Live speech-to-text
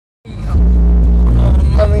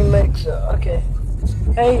think so. Okay.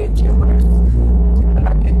 Hey, YouTubers.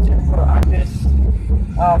 I just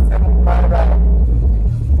filmed my ride.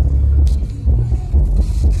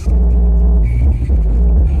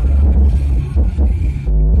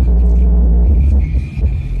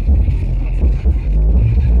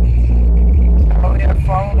 We are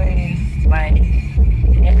following my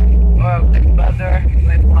big brother,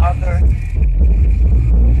 my father.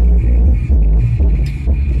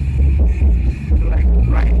 Like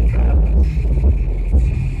right in front of us.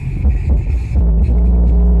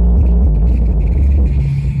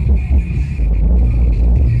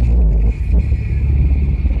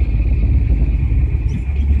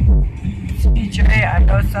 CJ, I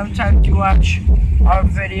know sometimes you watch our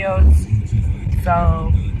videos,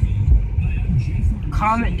 so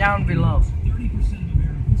comment down below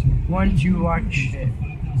once you watch it.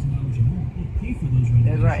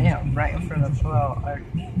 There's right in front of our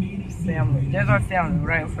family. There's our family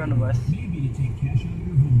right in front of us. Maybe to take cash out of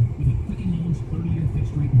your home with a Quicken Loans 30-year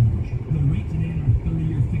fixed rate mortgage. The rate today on our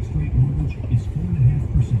 30-year fixed rate mortgage is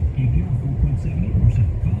 4.5%. APR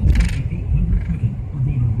 4.78%. Call us today at 800 Quicken or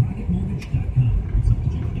go to rocketmortgage.com.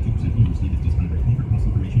 Subject to 52% interest. This does not break offer cost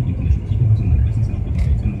information and conditions. Keep house on license and open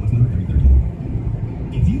dates and less number every 30.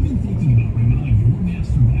 If you've been thinking about remodeling your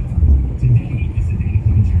master bathroom, today is the day to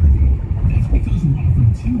come Jericho. That's because we're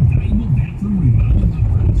offering 2 valuable bathroom remodeling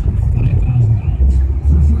upgrades for $5,000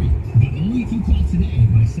 for free, but only if you call today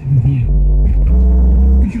by 7 p.m.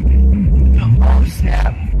 Oh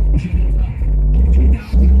snap!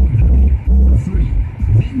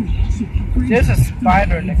 There's a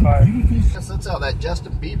spider in the car. That's how that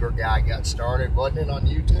Justin Bieber guy got started, wasn't it, on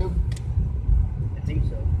YouTube? I think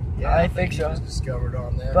so. Yeah, I think he so. was discovered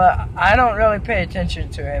on there. But I don't really pay attention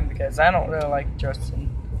to him because I don't really like Justin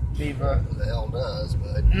Bieber. Who the hell does,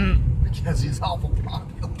 but because he's awful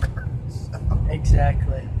popular. So.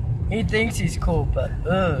 Exactly. He thinks he's cool, but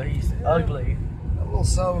he's ugly. That little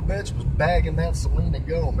son of a bitch was bagging that Selena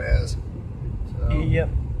Gomez. So, Yep.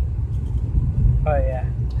 Oh yeah.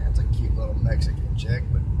 That's a cute little Mexican chick,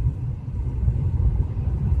 but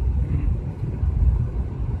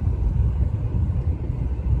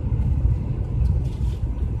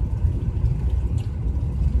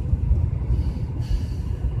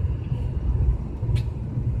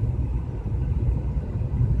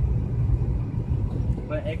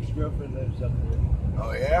My ex-girlfriend lives up there.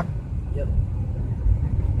 oh yeah? Yep.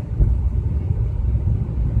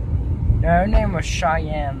 No, her name was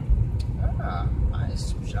Cheyenne. Ah,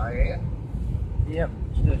 nice. Cheyenne. Yep.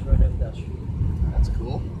 She lives right up that street. That's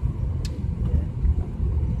cool.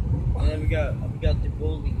 And then we got the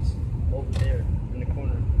bullies over there in the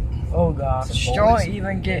corner. Oh gosh. Don't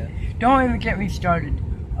even get me started.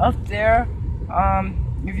 Up there,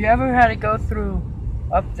 if you ever had to go through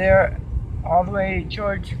up there all the way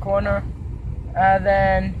towards the corner, and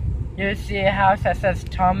then you see a house that says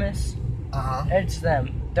Thomas. It's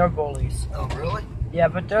them. They're bullies. Oh, really? Yeah,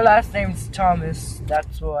 but their last name's Thomas.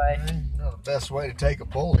 That's why. You know, the best way to take a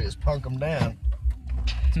bully is punk them down.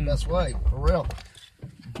 It's the best way, for real.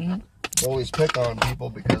 Bullies pick on people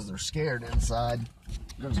because they're scared inside.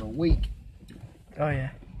 Because they're weak. Oh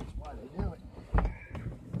yeah. That's why they do it.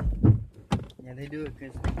 Yeah, they do it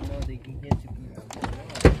because they know they can get to people.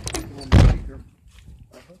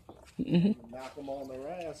 Knock them on their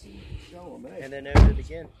ass and show them, hey. And then never do it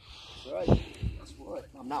again. That's right. That's what.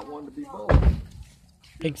 I'm not one to be bullied.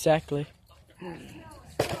 Exactly.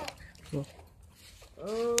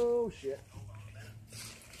 Oh, shit.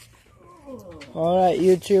 Alright,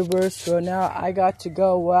 YouTubers, so now I got to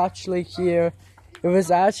go. We're actually here. It was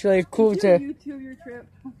actually cool to... Did you YouTube your trip?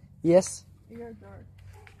 Yes. You're dark.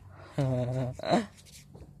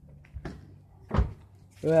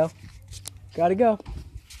 Well, gotta go.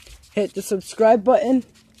 Hit the subscribe button.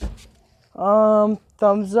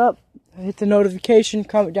 Thumbs up. Hit the notification.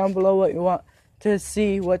 Comment down below what you want to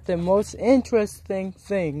see. What the most interesting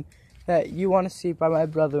thing that you want to see by my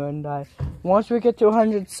brother and I. Once we get to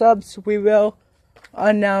 100 subs, we will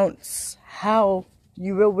announce how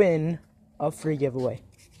you will win a free giveaway.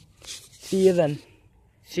 See you then.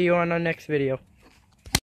 See you on our next video.